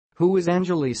Who is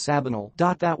Angelie Sabanal?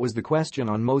 That was the question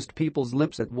on most people's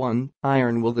lips at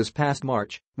Ironville this past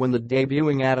March when the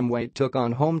debuting atomweight took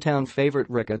on hometown favorite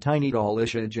Rika Tinydoll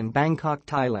Ishige in Bangkok,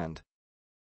 Thailand.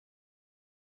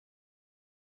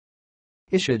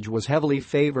 Ishige was heavily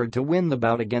favored to win the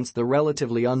bout against the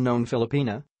relatively unknown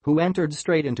Filipina, who entered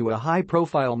straight into a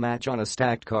high-profile match on a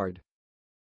stacked card.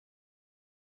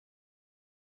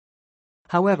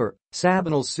 However,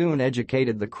 Sabanal soon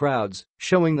educated the crowds,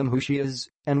 showing them who she is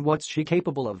and what's she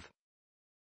capable of.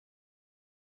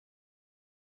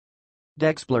 The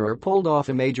explorer pulled off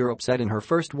a major upset in her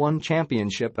first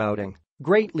championship outing,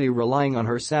 greatly relying on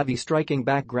her savvy striking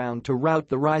background to rout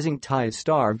the rising Thai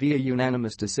star via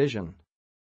unanimous decision.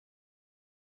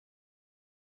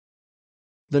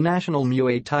 The national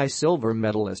Muay Thai silver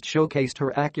medalist showcased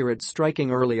her accurate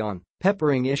striking early on,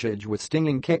 peppering Ishige with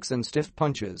stinging kicks and stiff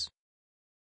punches.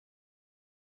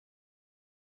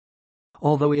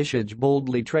 Although Ishige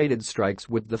boldly traded strikes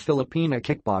with the Filipina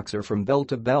kickboxer from bell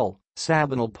to bell,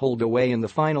 Sabanal pulled away in the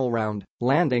final round,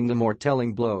 landing the more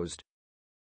telling blows.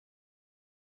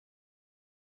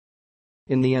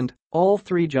 In the end, all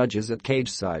three judges at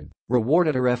cageside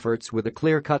rewarded her efforts with a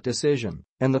clear-cut decision,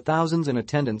 and the thousands in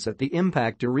attendance at the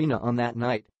Impact Arena on that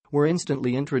night were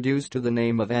instantly introduced to the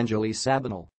name of Angelie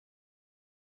Sabanal.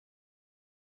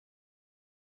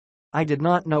 "I did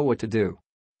not know what to do.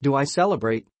 Do I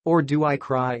celebrate or do I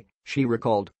cry?" she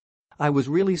recalled. "I was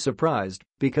really surprised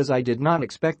because I did not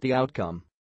expect the outcome.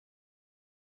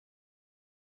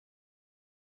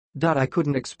 I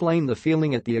couldn't explain the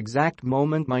feeling at the exact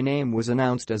moment my name was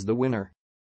announced as the winner."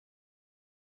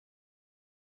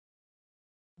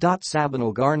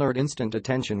 Sabanal garnered instant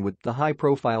attention with the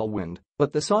high-profile win,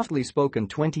 but the softly spoken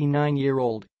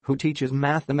 29-year-old, who teaches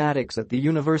mathematics at the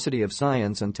University of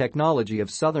Science and Technology of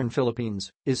Southern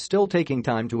Philippines, is still taking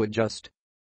time to adjust.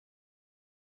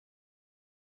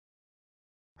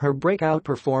 Her breakout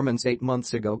performance 8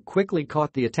 months ago quickly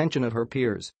caught the attention of her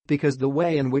peers because the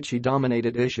way in which she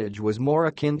dominated Ishige was more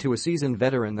akin to a seasoned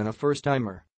veteran than a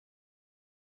first-timer.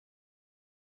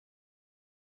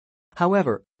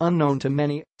 However, unknown to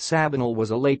many, Sabanal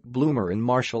was a late bloomer in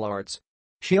martial arts.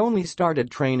 She only started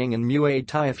training in Muay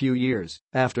Thai a few years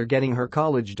after getting her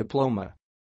college diploma.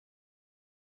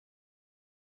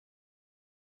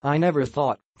 "I never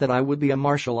thought that I would be a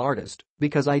martial artist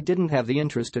because I didn't have the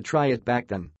interest to try it back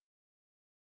then.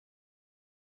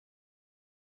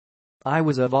 I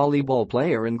was a volleyball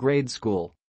player in grade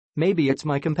school. Maybe it's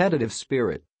my competitive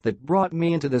spirit that brought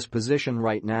me into this position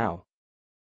right now.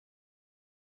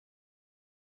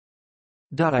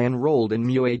 I enrolled in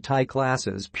Muay Thai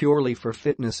classes purely for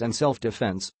fitness and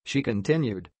self-defense," she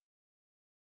continued.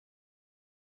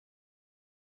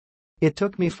 "It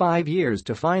took me 5 years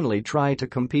to finally try to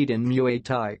compete in Muay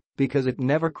Thai because it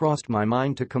never crossed my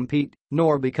mind to compete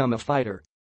nor become a fighter."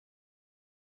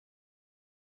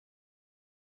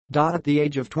 At the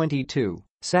age of 22,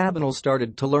 Sabanal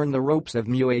started to learn the ropes of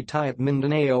Muay Thai at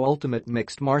Mindanao Ultimate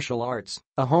Mixed Martial Arts,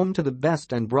 a home to the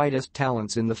best and brightest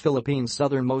talents in the Philippines'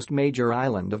 southernmost major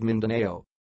island of Mindanao.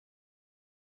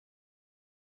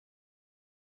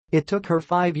 It took her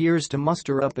 5 years to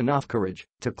muster up enough courage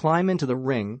to climb into the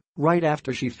ring right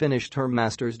after she finished her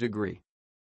master's degree.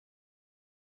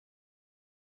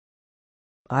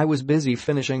 "I was busy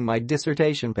finishing my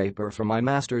dissertation paper for my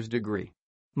master's degree.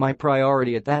 My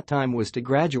priority at that time was to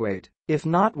graduate, if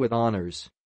not with honors.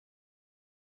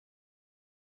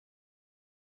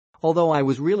 Although I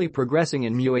was really progressing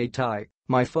in Muay Thai,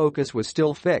 my focus was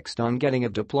still fixed on getting a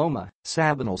diploma,"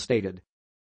 Sabanal stated.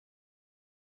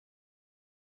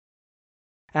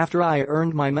 "After I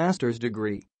earned my master's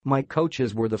degree, my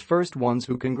coaches were the first ones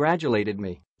who congratulated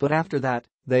me, but after that,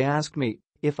 they asked me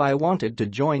if I wanted to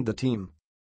join the team.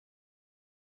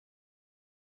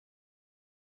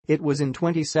 It was in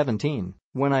 2017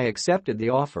 when I accepted the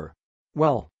offer.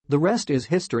 Well, the rest is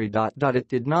history. It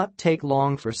did not take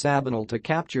long for Sabanal to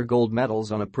capture gold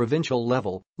medals on a provincial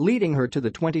level, leading her to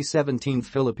the 2017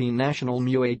 Philippine National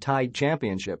Muay Thai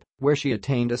Championship, where she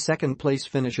attained a second-place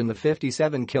finish in the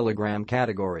 57-kilogram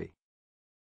category.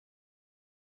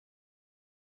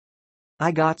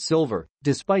 "I got silver,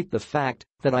 despite the fact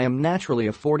that I am naturally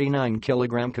a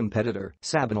 49-kilogram competitor,"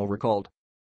 Sabanal recalled.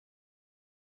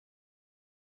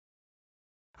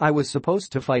 "I was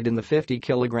supposed to fight in the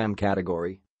 50-kilogram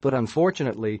category, but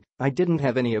unfortunately, I didn't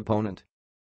have any opponent.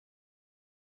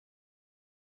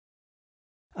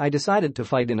 I decided to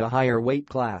fight in a higher weight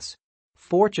class.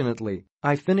 Fortunately,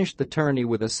 I finished the tourney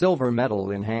with a silver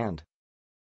medal in hand."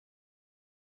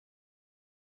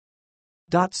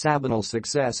 Sabanal's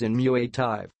success in Muay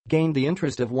Thai gained the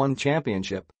interest of One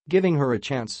Championship, giving her a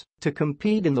chance to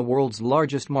compete in the world's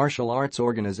largest martial arts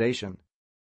organization.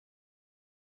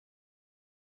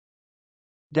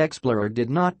 The Explorer did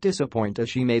not disappoint as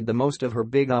she made the most of her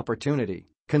big opportunity,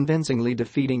 convincingly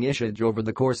defeating Ishige over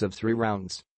the course of 3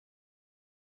 rounds.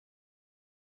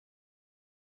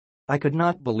 I could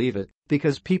not believe it,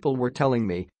 because people were telling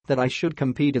me that I should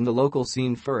compete in the local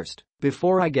scene first,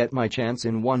 before I get my chance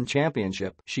in One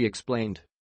Championship, she explained.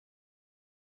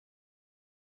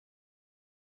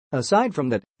 Aside from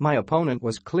that, my opponent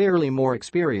was clearly more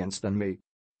experienced than me.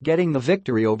 Getting the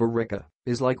victory over Rika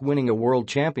is like winning a world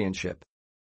championship.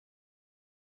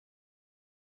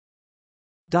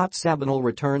 Sabanal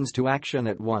returns to action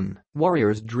at One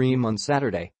Warrior's Dream on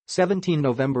Saturday, 17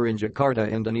 November in Jakarta,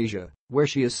 Indonesia, where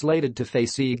she is slated to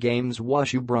face SEA Games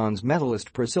Wushu bronze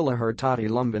medalist Priscilla Hurtati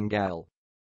Lumbangal.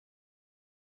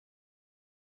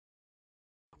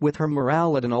 With her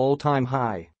morale at an all-time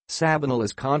high, Sabanal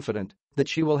is confident that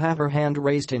she will have her hand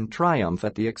raised in triumph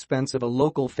at the expense of a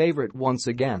local favorite once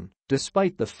again,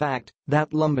 despite the fact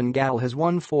that Lumbangal has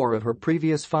won 4 of her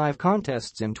previous 5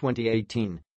 contests in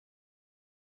 2018.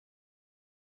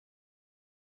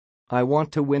 I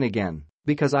want to win again,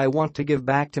 because I want to give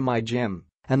back to my gym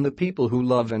and the people who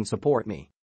love and support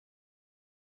me.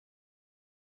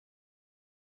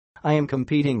 I am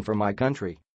competing for my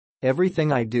country.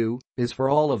 Everything I do is for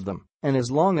all of them, and as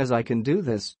long as I can do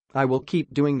this, I will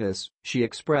keep doing this, she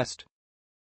expressed.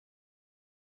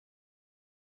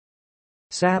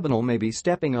 Sabanal may be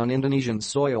stepping on Indonesian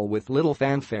soil with little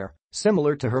fanfare,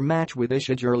 similar to her match with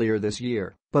Ishige earlier this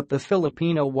year, but the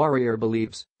Filipino warrior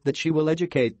believes that she will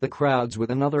educate the crowds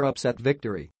with another upset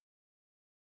victory.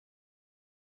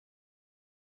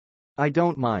 I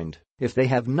don't mind if they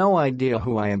have no idea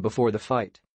who I am before the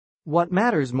fight. What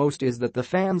matters most is that the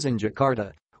fans in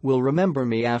Jakarta will remember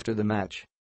me after the match.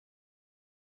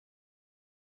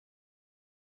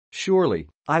 Surely,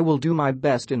 I will do my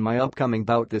best in my upcoming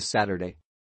bout this Saturday.